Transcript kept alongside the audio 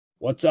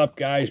What's up,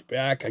 guys?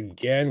 Back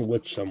again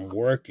with some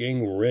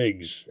working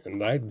rigs,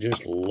 and I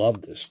just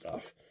love this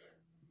stuff.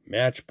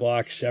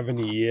 Matchbox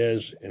 70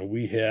 years, and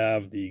we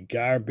have the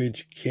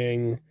Garbage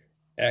King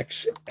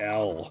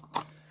XL.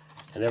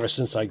 And ever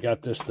since I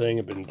got this thing,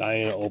 I've been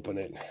dying to open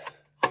it.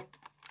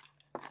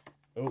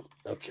 Oh,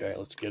 okay,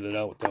 let's get it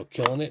out without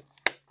killing it.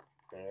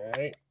 All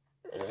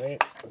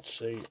right, let's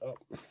see. Oh,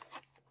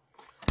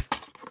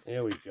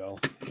 there we go.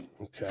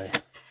 Okay.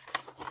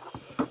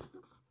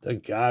 The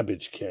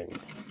Garbage King.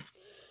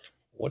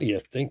 What do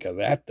you think of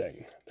that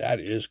thing? That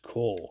is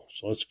cool.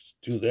 So let's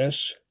do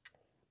this.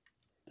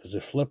 Does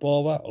it flip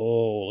over?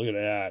 Oh, look at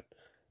that.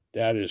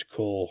 That is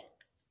cool.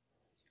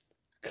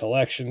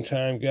 Collection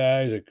time,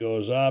 guys. It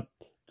goes up,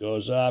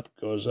 goes up,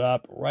 goes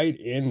up. Right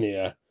in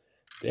there.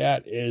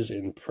 That is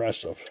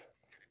impressive.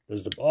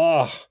 There's the...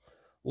 Oh,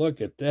 look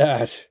at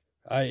that.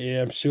 I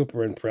am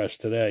super impressed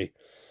today.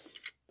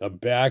 The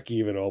back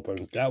even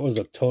opens. That was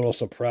a total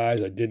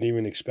surprise. I didn't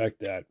even expect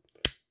that.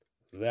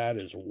 That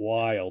is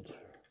wild.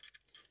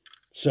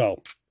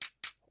 So,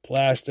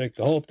 plastic.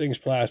 The whole thing's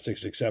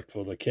plastics except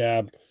for the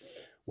cab,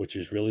 which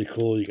is really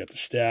cool. You got the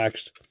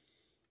stacks,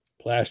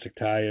 plastic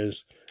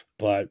tires,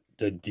 but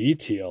the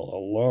detail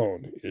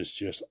alone is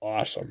just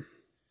awesome.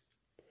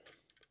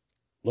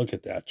 Look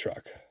at that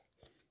truck.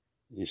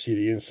 You see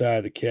the inside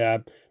of the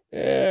cab.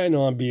 I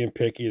know I'm being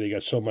picky. They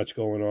got so much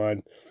going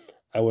on.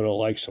 I would have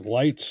liked some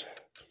lights.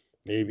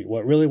 Maybe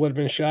what really would have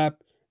been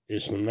sharp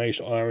is some nice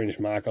orange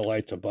marker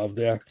lights above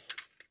there.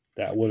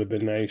 That would have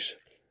been nice.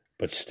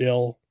 But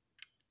still,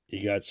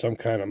 you got some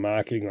kind of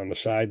marking on the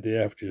side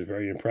there, which is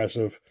very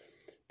impressive.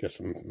 Got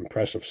some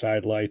impressive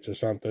side lights or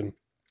something.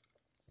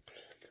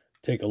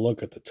 Take a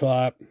look at the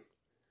top.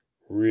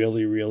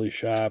 Really, really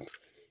sharp.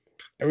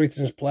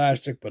 Everything's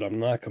plastic, but I'm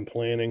not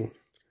complaining.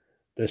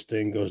 This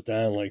thing goes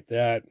down like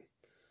that.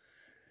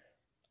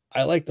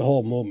 I like the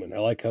whole movement. I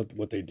like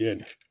what they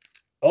did.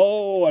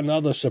 Oh,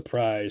 another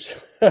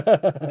surprise.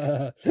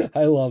 I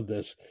love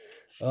this.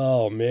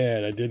 Oh,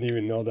 man, I didn't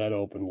even know that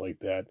opened like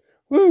that.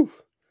 Woo!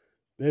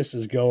 This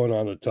is going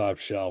on the top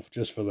shelf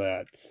just for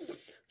that.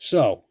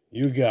 So,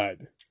 you got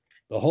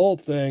the whole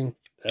thing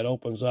that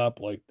opens up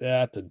like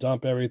that to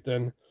dump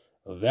everything.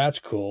 That's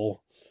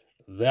cool.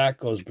 That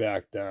goes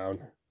back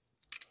down.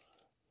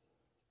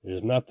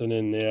 There's nothing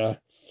in there,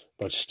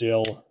 but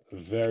still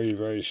very,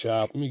 very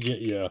sharp. Let me get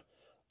you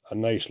a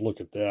nice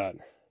look at that.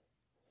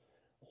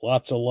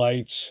 Lots of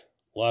lights,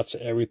 lots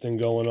of everything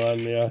going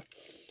on there.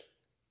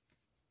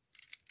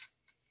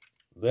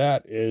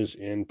 That is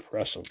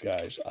impressive,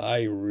 guys.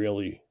 I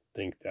really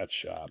think that's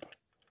sharp.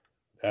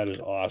 That is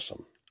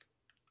awesome.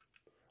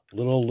 A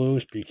little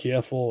loose. Be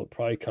careful. It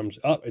probably comes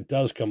up. It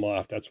does come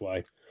off. That's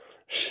why.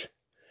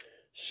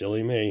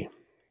 Silly me.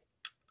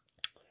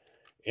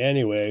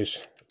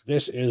 Anyways,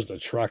 this is the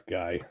truck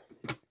guy.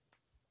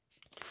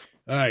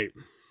 All right.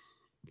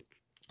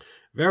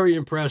 Very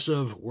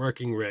impressive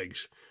working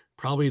rigs.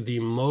 Probably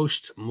the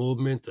most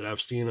movement that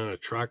I've seen on a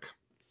truck.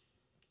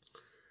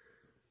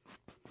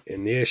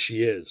 And there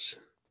she is.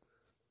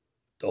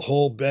 The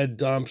whole bed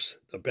dumps,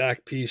 the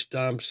back piece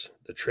dumps,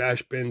 the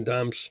trash bin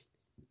dumps.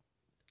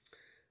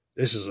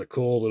 This is a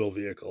cool little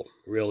vehicle.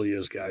 It really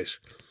is, guys.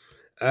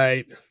 All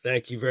right.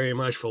 Thank you very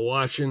much for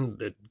watching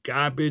the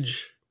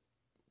Garbage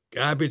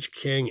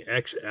King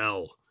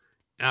XL.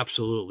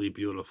 Absolutely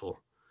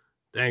beautiful.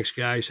 Thanks,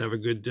 guys. Have a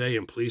good day,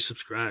 and please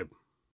subscribe.